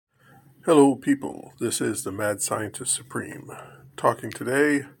Hello, people. This is the Mad Scientist Supreme talking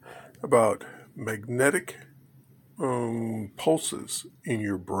today about magnetic pulses in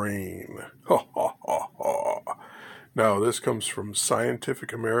your brain. Ha ha ha ha. Now, this comes from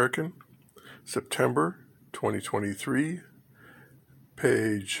Scientific American, September 2023,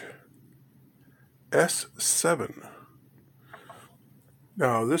 page S7.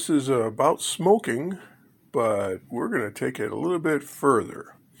 Now, this is about smoking, but we're going to take it a little bit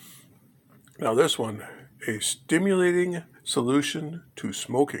further. Now this one, a stimulating solution to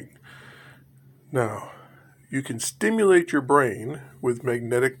smoking. Now, you can stimulate your brain with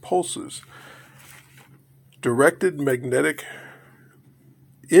magnetic pulses. Directed magnetic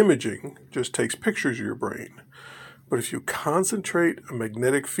imaging just takes pictures of your brain. But if you concentrate a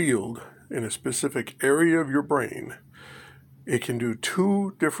magnetic field in a specific area of your brain, it can do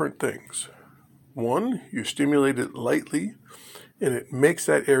two different things. One, you stimulate it lightly, and it makes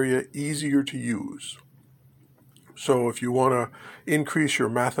that area easier to use. So if you want to increase your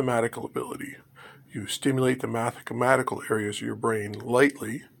mathematical ability, you stimulate the mathematical areas of your brain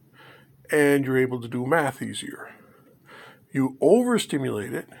lightly, and you're able to do math easier. You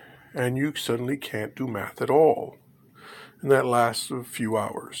overstimulate it, and you suddenly can't do math at all. And that lasts a few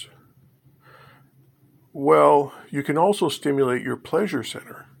hours. Well, you can also stimulate your pleasure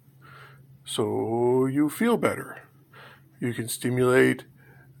center, so you feel better. You can stimulate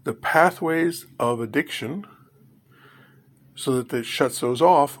the pathways of addiction so that it shuts those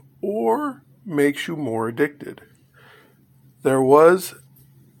off or makes you more addicted. There was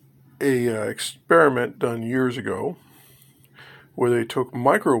a experiment done years ago where they took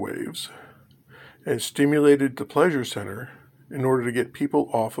microwaves and stimulated the pleasure center in order to get people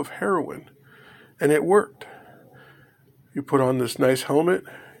off of heroin. And it worked. You put on this nice helmet,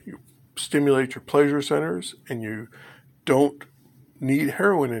 you stimulate your pleasure centers, and you don't need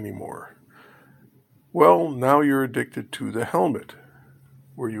heroin anymore. Well, now you're addicted to the helmet,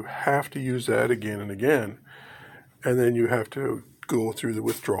 where you have to use that again and again, and then you have to go through the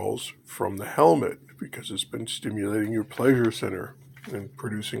withdrawals from the helmet because it's been stimulating your pleasure center and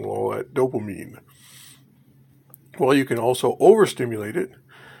producing all that dopamine. Well, you can also overstimulate it,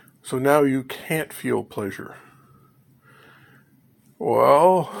 so now you can't feel pleasure.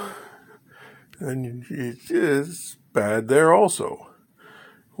 Well, and it is bad there also.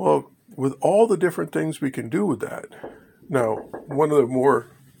 Well, with all the different things we can do with that. Now,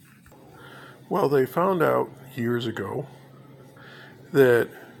 they found out years ago that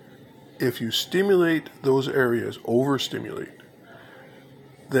if you stimulate those areas, overstimulate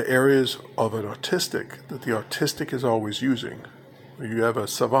the areas of an autistic that the autistic is always using. You have a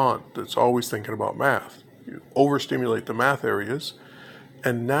savant that's always thinking about math. You overstimulate the math areas,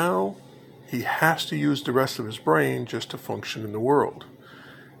 and now he has to use the rest of his brain just to function in the world.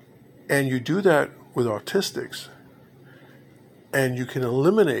 And you do that with autistics, and you can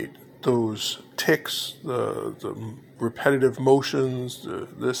eliminate those tics, the repetitive motions,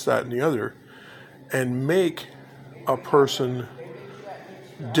 this, that, and the other, and make a person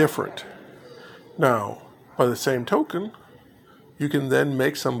different. Now, by the same token, you can then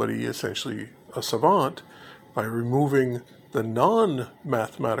make somebody essentially a savant by removing the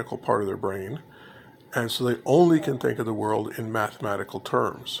non-mathematical part of their brain, and so they only can think of the world in mathematical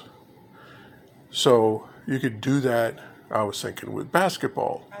terms. So you could do that, I was thinking, with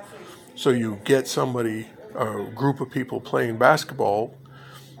basketball. So you get somebody, a group of people playing basketball,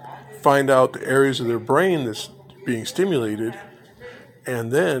 find out the areas of their brain that's being stimulated,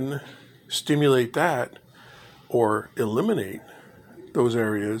 and then stimulate that or eliminate those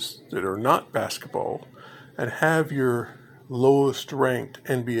areas that are not basketball, and have your lowest ranked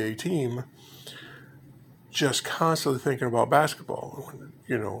NBA team just constantly thinking about basketball,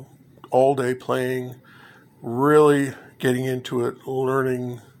 all day playing, really getting into it,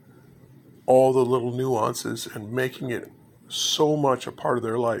 learning all the little nuances and making it so much a part of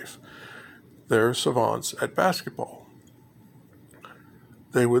their life. They're savants at basketball.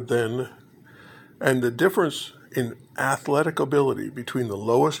 They would then, and the difference in athletic ability between the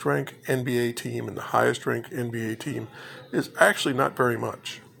lowest ranked NBA team and the highest ranked NBA team is actually not very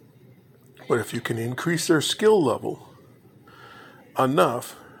much. But if you can increase their skill level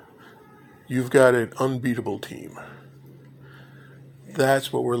enough, you've got an unbeatable team.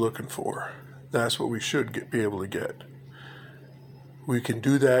 That's what we're looking for. That's what we should be able to get. We can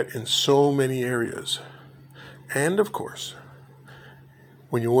do that in so many areas. And of course,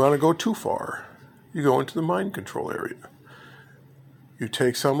 when you want to go too far, you go into the mind control area. You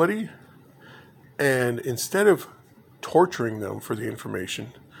take somebody, and instead of torturing them for the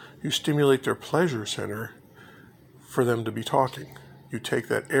information, you stimulate their pleasure center for them to be talking. you take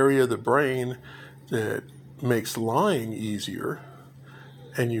that area of the brain that makes lying easier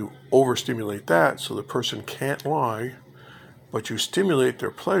and you overstimulate that so the person can't lie, but you stimulate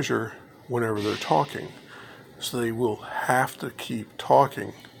their pleasure whenever they're talking. So they will have to keep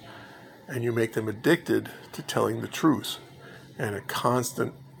talking, and you make them addicted to telling the truth and a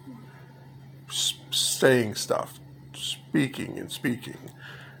constant saying stuff, speaking and speaking.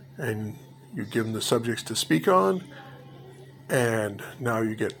 And you give them the subjects to speak on, and now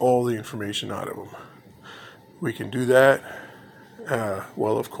you get all the information out of them. We can do that.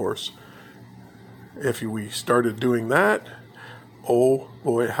 Well, of course, if we started doing that, oh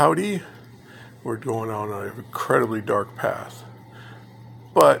boy, howdy, we're going on an incredibly dark path.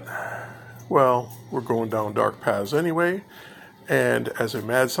 But, well, we're going down dark paths anyway, and as a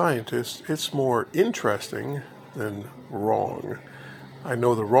mad scientist, it's more interesting than wrong. I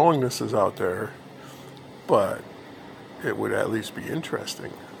know the wrongness is out there, but it would at least be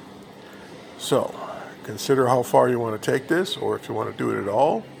interesting. So, consider how far you want to take this, or if you want to do it at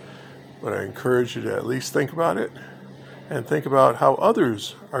all, but I encourage you to at least think about it, and think about how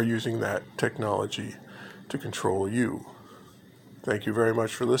others are using that technology to control you. Thank you very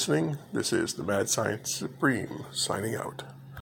much for listening. This is the Mad Science Supreme signing out.